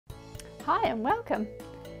Hi and welcome.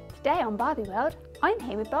 Today on Barbie World, I'm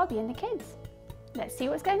here with Barbie and the kids. Let's see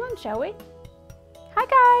what's going on, shall we? Hi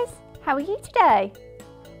guys, how are you today?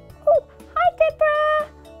 Oh, hi Deborah.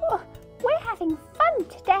 Oh, we're having fun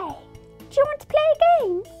today. Do you want to play a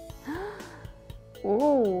game?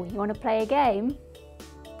 Oh, you want to play a game?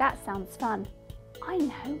 That sounds fun. I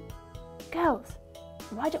know. Girls,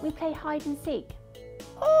 why don't we play hide and seek?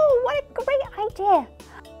 Oh, what a great idea.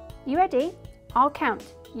 You ready? I'll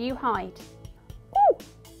count. You hide. Oh,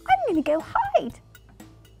 I'm going to go hide.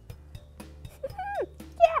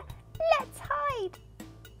 Yeah, let's hide.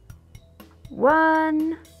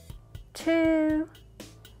 1, 2.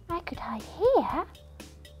 I could hide here.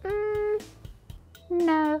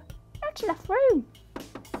 No, not enough room.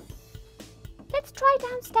 Let's try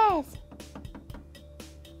downstairs.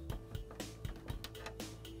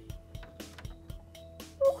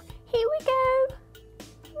 Oh, here we go.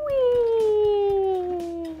 Whee!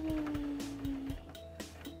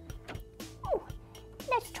 Oh,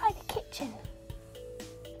 let's try the kitchen.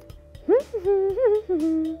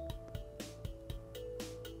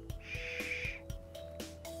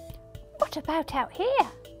 What about out here?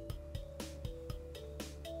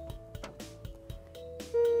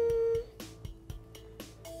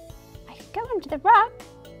 I could go under the rug.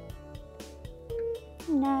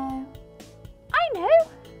 No. I know.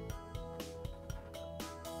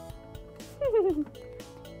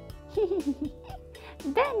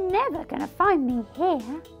 They're never gonna find me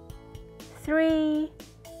here. 3,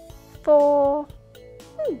 4.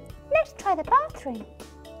 Let's try the bathroom.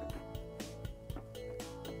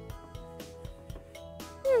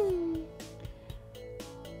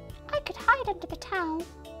 I could hide under the towel,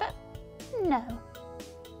 but no.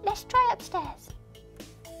 Let's try upstairs.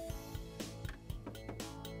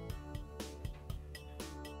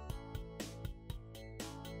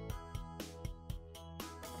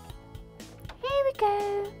 Here we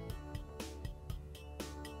go.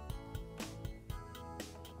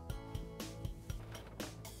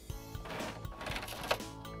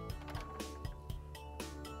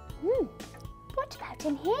 What about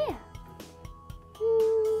in here?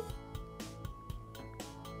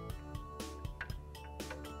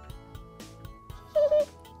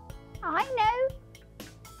 I know.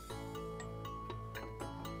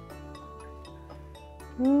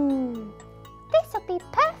 This'll be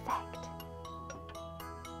perfect.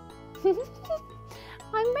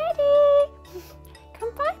 I'm ready.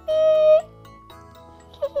 Come find me.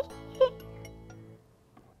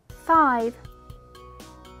 5.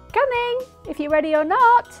 Coming, if you're ready or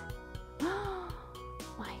not.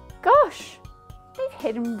 My gosh, they've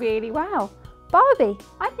hidden really well. Barbie,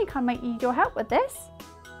 I think I might need your help with this.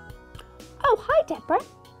 Oh, hi, Deborah.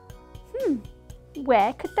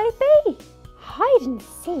 Where could they be? Hide and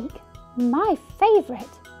seek, my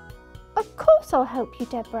favourite. Of course I'll help you,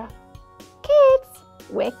 Deborah. Kids,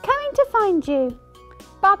 we're coming to find you.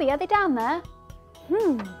 Barbie, are they down there?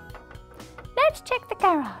 Let's check the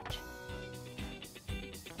garage.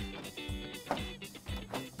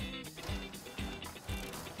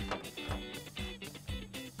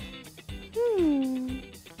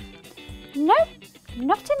 Nope,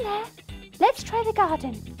 not in there. Let's try the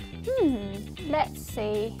garden. Let's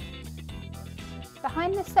see.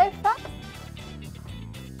 Behind the sofa?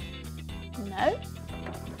 No,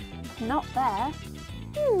 not there.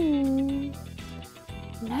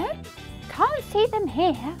 No, can't see them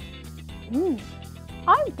here.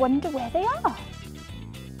 I wonder where they are.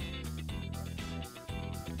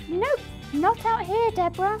 Nope, not out here,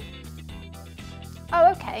 Deborah.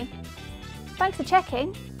 Oh, okay. Thanks for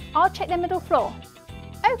checking. I'll check the middle floor.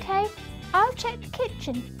 Okay, I'll check the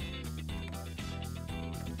kitchen.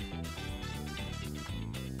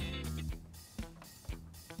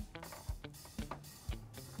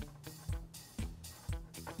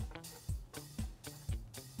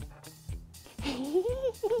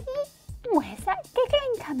 Where's that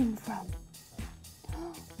giggling coming from?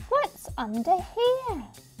 What's under here?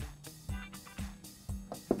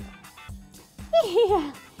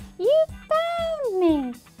 Yeah, you found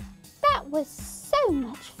me. That was so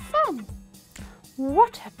much fun.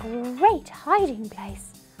 What a great hiding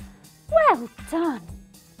place. Well done.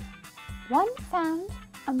 1 found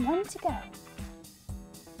and 1 to go.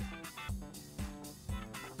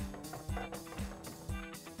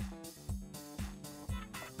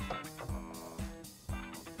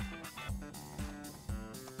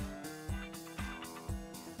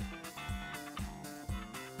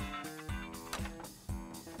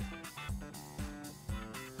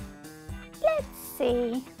 Let's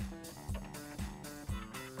see.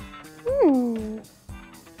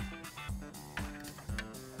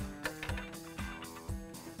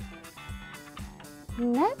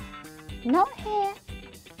 No, not here.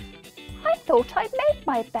 I thought I'd made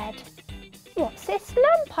my bed. What's this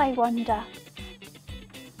lump, I wonder?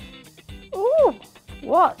 Ooh,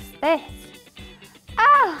 what's this?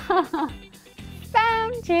 Ah,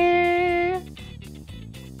 found you!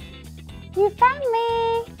 You found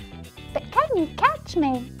me, but can you catch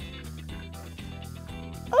me?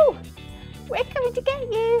 Oh, we're coming to get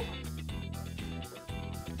you.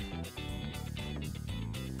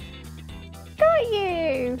 Got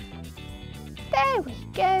you. There we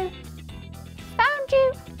go. Found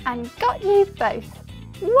you and got you both.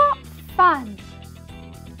 What fun.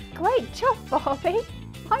 Great job, Barbie.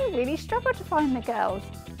 I really struggled to find the girls.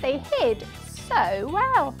 They hid so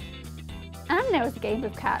well. And there was a game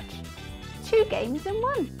of catch. 2 games in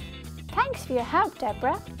 1. Thanks for your help,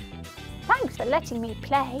 Deborah. Thanks for letting me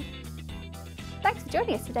play. Thanks for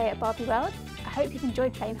joining us today at Barbie World. I hope you've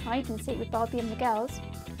enjoyed playing hide and seek with Barbie and the girls.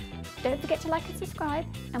 Don't forget to like and subscribe,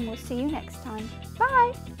 and we'll see you next time.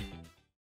 Bye!